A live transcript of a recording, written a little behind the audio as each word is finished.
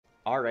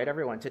All right,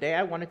 everyone. Today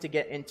I wanted to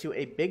get into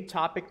a big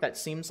topic that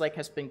seems like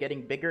has been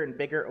getting bigger and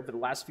bigger over the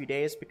last few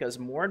days because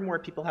more and more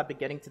people have been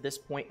getting to this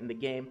point in the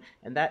game,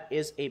 and that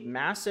is a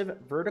massive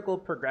vertical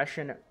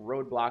progression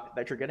roadblock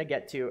that you're going to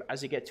get to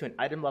as you get to an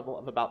item level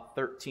of about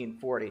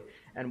 1340.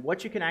 And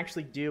what you can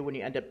actually do when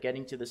you end up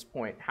getting to this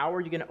point. How are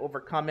you going to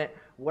overcome it?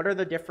 What are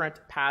the different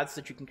paths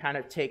that you can kind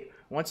of take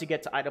once you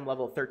get to item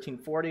level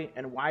 1340,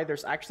 and why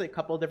there's actually a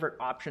couple of different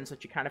options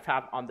that you kind of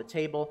have on the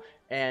table,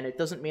 and it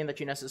doesn't mean that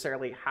you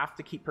necessarily have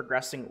to keep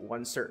progressing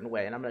one certain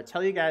way. And I'm going to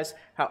tell you guys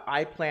how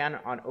I plan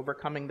on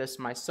overcoming this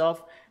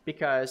myself,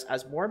 because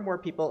as more and more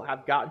people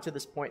have gotten to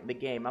this point in the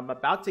game, I'm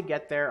about to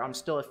get there. I'm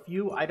still a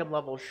few item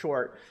levels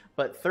short,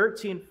 but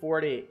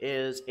 1340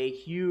 is a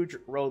huge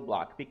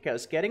roadblock,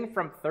 because getting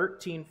from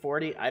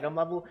 1340 item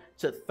level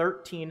to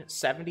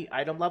 1370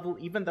 item level,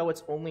 even though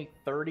it's only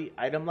 30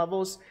 item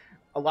levels,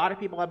 a lot of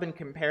people have been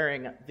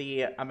comparing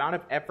the amount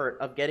of effort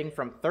of getting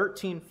from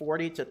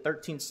 1340 to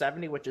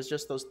 1370, which is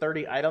just those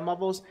 30 item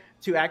levels,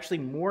 to actually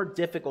more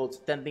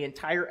difficult than the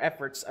entire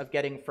efforts of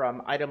getting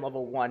from item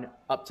level 1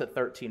 up to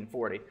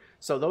 1340.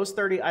 So those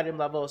 30 item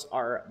levels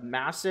are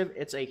massive.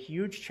 It's a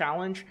huge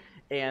challenge.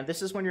 And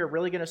this is when you're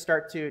really going to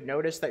start to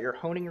notice that your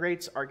honing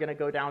rates are going to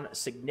go down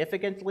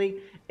significantly,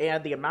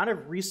 and the amount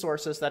of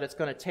resources that it's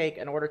going to take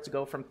in order to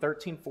go from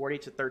 1340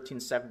 to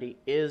 1370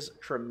 is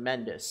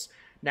tremendous.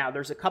 Now,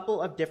 there's a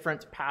couple of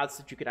different paths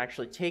that you could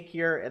actually take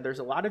here, and there's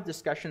a lot of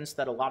discussions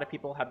that a lot of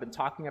people have been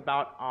talking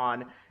about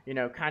on,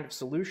 kind of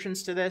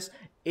solutions to this.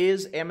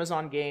 Is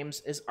Amazon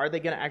Games, are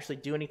they going to actually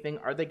do anything?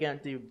 Are they going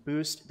to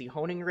boost the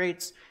honing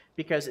rates?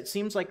 Because it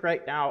seems like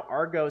right now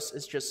Argos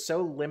is just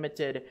so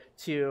limited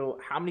to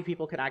how many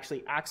people can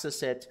actually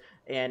access it,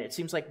 and it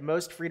seems like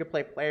most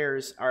free-to-play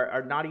players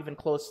are not even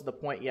close to the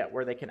point yet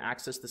where they can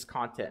access this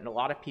content, and a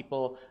lot of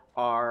people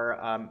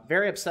are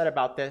very upset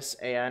about this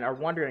and are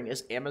wondering,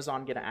 is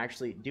Amazon going to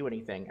actually do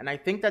anything? And I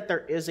think that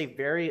there is a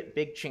very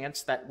big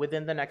chance that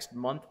within the next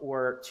month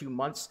or 2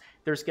 months,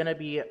 there's going to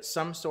be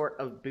some sort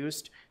of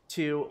boost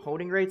to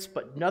honing rates,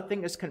 but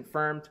nothing is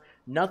confirmed.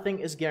 Nothing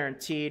is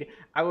guaranteed.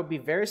 I would be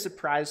very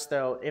surprised,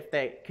 though, if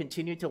they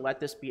continue to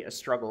let this be a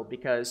struggle,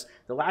 because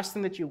the last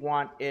thing that you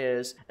want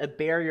is a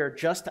barrier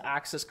just to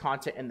access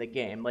content in the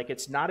game. Like,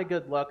 it's not a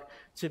good look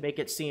to make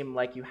it seem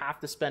like you have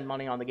to spend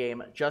money on the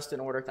game just in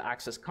order to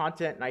access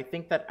content. And I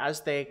think that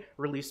as they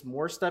release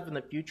more stuff in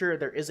the future,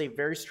 there is a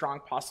very strong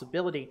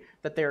possibility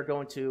that they are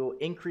going to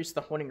increase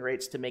the honing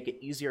rates to make it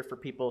easier for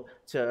people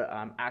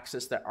to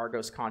access the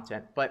Argos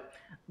content. But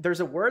there's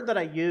a word that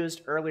I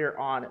used earlier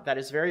on that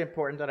is very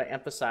important that I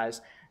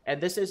emphasize, and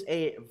this is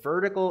a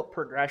vertical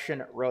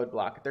progression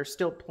roadblock. There's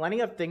still plenty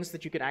of things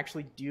that you can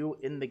actually do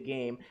in the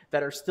game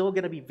that are still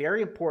going to be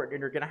very important,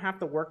 and you're going to have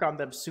to work on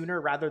them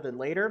sooner rather than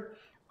later.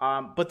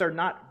 But they're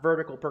not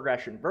vertical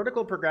progression.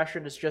 Vertical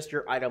progression is just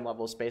your item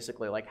levels,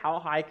 basically. Like, how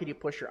high can you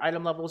push your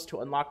item levels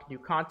to unlock new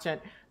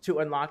content, to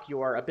unlock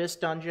your Abyss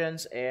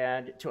dungeons,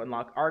 and to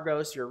unlock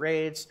Argos, your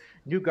raids,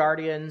 new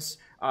Guardians,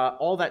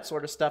 all that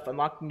sort of stuff,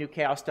 unlocking new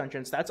Chaos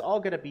dungeons. That's all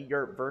going to be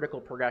your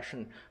vertical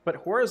progression. But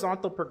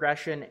horizontal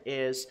progression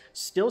is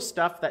still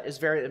stuff that is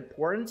very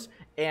important,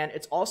 and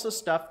it's also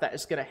stuff that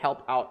is going to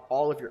help out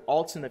all of your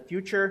alts in the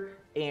future.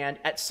 And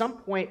at some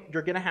point,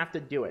 you're going to have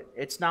to do it.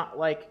 It's not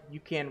like you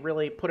can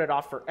really put it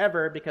off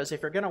forever, because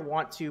if you're going to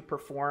want to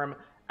perform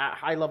at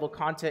high-level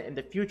content in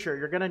the future,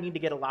 you're going to need to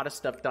get a lot of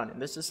stuff done.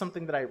 And this is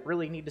something that I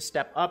really need to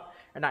step up.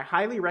 And I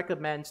highly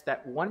recommend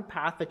that one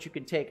path that you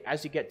can take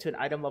as you get to an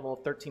item level of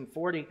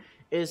 1340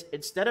 is,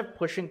 instead of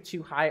pushing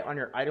too high on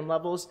your item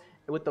levels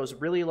with those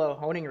really low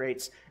honing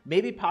rates,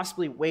 maybe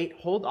possibly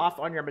hold off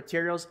on your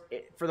materials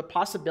for the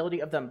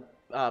possibility of them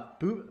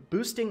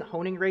boosting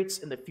honing rates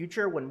in the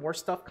future when more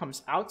stuff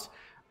comes out,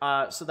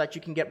 so that you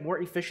can get more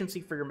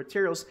efficiency for your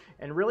materials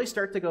and really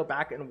start to go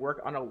back and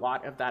work on a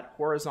lot of that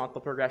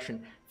horizontal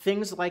progression.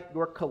 Things like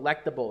your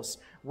collectibles,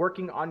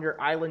 working on your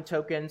island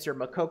tokens, your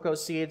Makoko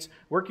seeds,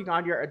 working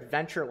on your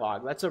adventure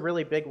log. That's a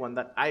really big one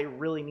that I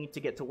really need to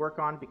get to work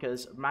on,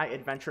 because my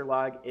adventure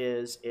log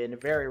is in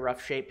very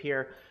rough shape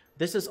here.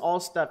 This is all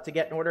stuff to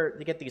get in order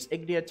to get these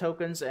Ignia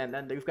tokens, and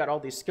then you've got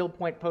all these skill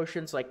point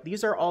potions. Like,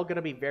 these are all going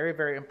to be very,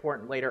 very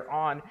important later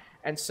on.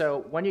 And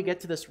so when you get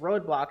to this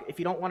roadblock, if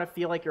you don't want to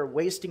feel like you're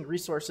wasting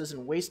resources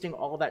and wasting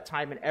all that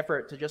time and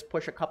effort to just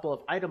push a couple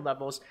of item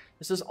levels,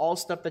 this is all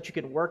stuff that you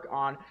can work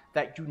on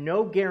that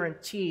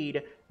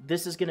guaranteed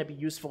this is going to be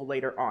useful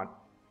later on.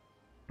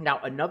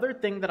 Now, another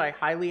thing that I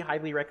highly,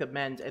 highly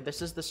recommend, and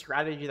this is the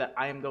strategy that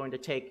I am going to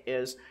take,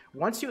 is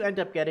once you end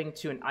up getting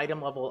to an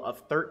item level of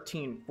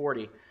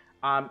 1340,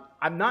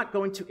 I'm not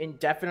going to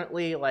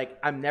indefinitely,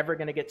 I'm never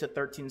going to get to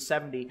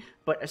 1370,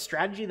 but a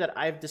strategy that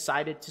I've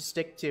decided to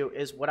stick to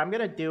is, what I'm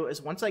going to do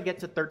is, once I get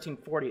to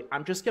 1340,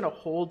 I'm just going to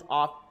hold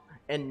off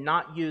and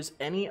not use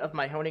any of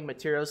my honing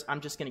materials.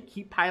 I'm just going to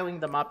keep piling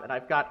them up, and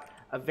I've got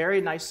a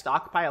very nice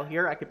stockpile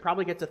here. I could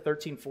probably get to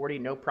 1340,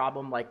 no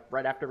problem,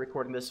 right after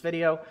recording this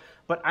video,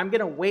 but I'm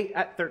going to wait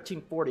at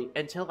 1340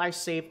 until I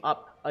save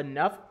up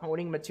enough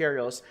honing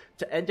materials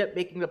to end up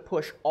making the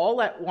push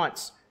all at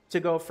once to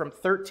go from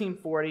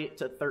 1340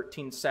 to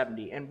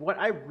 1370. And what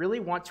I really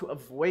want to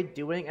avoid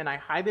doing, and I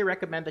highly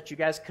recommend that you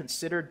guys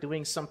consider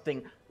doing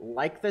something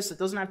like this. It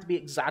doesn't have to be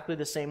exactly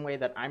the same way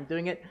that I'm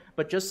doing it,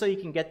 but just so you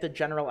can get the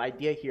general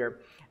idea here,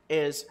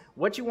 is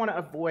what you want to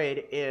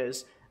avoid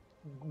is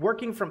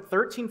working from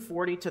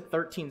 1340 to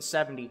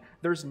 1370.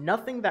 There's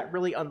nothing that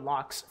really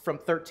unlocks from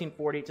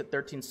 1340 to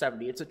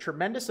 1370. It's a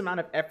tremendous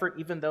amount of effort,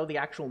 even though the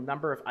actual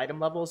number of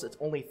item levels, it's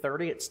only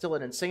 30. It's still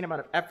an insane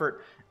amount of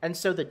effort. And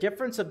so the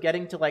difference of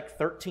getting to like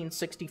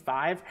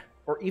 1365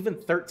 or even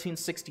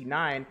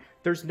 1369,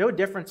 there's no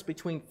difference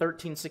between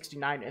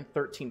 1369 and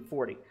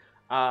 1340.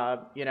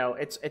 You know,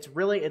 it's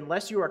really,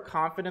 unless you are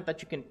confident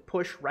that you can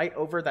push right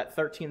over that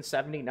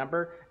 1370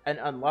 number and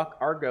unlock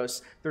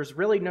Argos, there's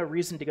really no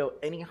reason to go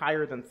any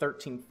higher than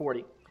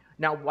 1340.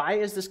 Now, why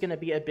is this going to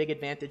be a big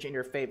advantage in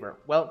your favor?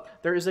 Well,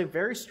 there is a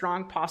very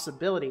strong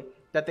possibility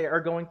that they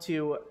are going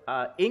to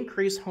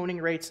increase honing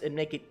rates and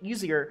make it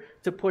easier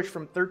to push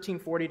from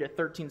 1340 to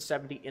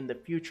 1370 in the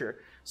future.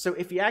 So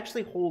if you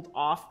actually hold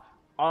off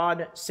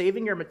on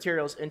saving your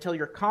materials until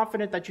you're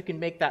confident that you can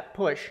make that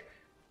push,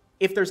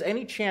 if there's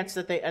any chance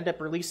that they end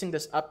up releasing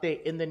this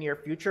update in the near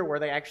future where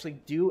they actually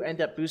do end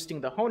up boosting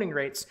the honing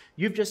rates,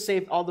 you've just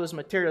saved all those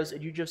materials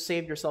and you just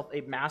saved yourself a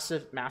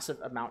massive, massive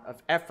amount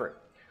of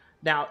effort.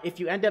 Now,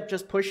 if you end up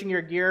just pushing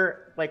your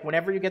gear, like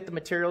whenever you get the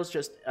materials,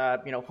 just,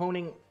 you know,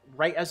 honing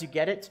right as you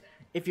get it,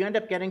 if you end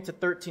up getting to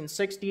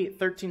 1360,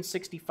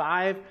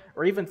 1365,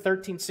 or even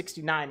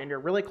 1369, and you're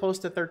really close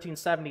to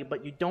 1370,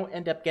 but you don't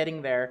end up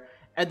getting there,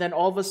 and then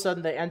all of a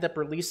sudden they end up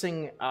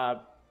releasing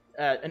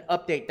an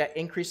update that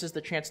increases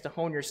the chance to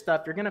hone your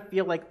stuff, you're going to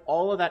feel like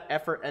all of that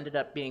effort ended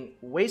up being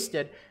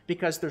wasted,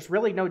 because there's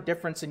really no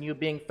difference in you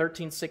being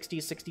 1360,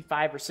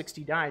 65, or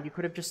 69. You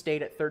could have just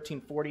stayed at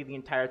 1340 the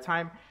entire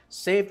time,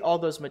 saved all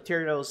those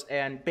materials,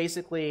 and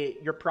basically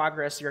your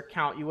progress, your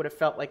count, you would have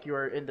felt like you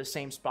were in the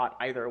same spot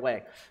either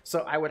way.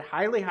 So I would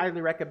highly,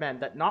 highly recommend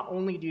that not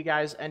only do you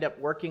guys end up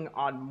working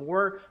on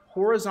more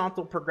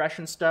horizontal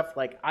progression stuff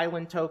like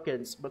island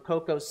tokens,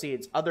 Makoko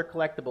seeds, other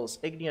collectibles,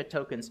 Ignia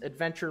tokens,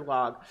 adventure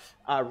log,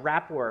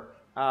 Rapport.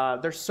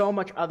 There's so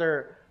much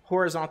other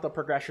horizontal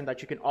progression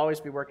that you can always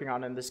be working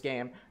on in this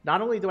game.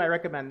 Not only do I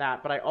recommend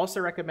that, but I also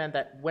recommend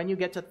that when you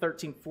get to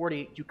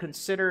 1340, you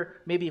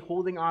consider maybe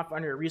holding off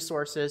on your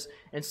resources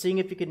and seeing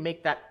if you can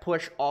make that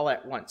push all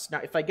at once. Now,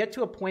 if I get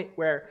to a point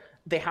where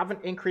they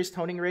haven't increased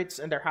honing rates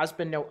and there has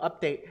been no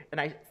update, and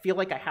I feel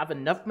like I have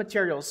enough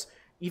materials,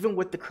 even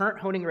with the current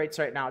honing rates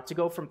right now, to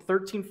go from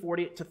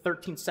 1340 to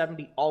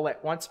 1370 all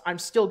at once, I'm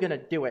still going to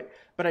do it.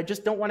 But I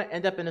just don't want to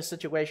end up in a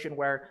situation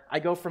where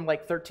I go from like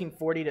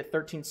 1340 to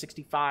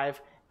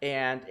 1365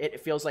 and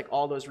it feels like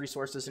all those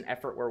resources and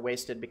effort were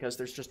wasted, because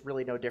there's just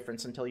really no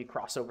difference until you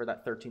cross over that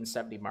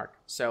 1370 mark.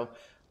 So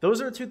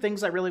those are the two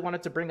things I really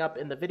wanted to bring up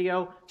in the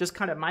video, just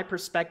kind of my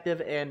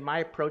perspective and my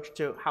approach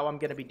to how I'm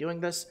going to be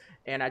doing this.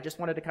 And I just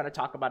wanted to kind of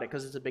talk about it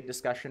because it's a big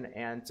discussion,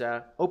 and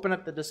open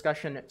up the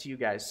discussion to you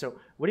guys. So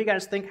what do you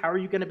guys think? How are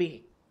you going to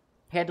be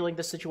handling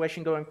this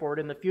situation going forward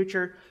in the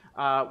future?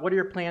 What are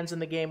your plans in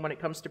the game when it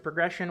comes to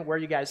progression? Where are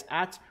you guys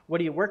at?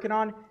 What are you working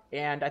on?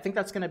 And I think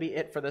that's going to be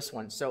it for this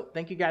one. So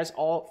thank you guys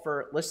all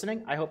for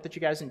listening. I hope that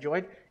you guys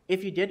enjoyed.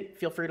 If you did,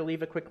 feel free to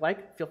leave a quick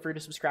like. Feel free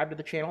to subscribe to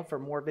the channel for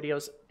more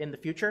videos in the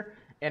future.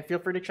 And feel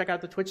free to check out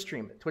the Twitch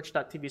stream,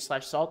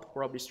 twitch.tv/salt,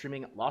 where I'll be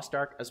streaming Lost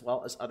Ark as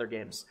well as other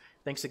games.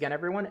 Thanks again,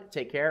 everyone.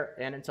 Take care,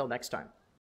 and until next time.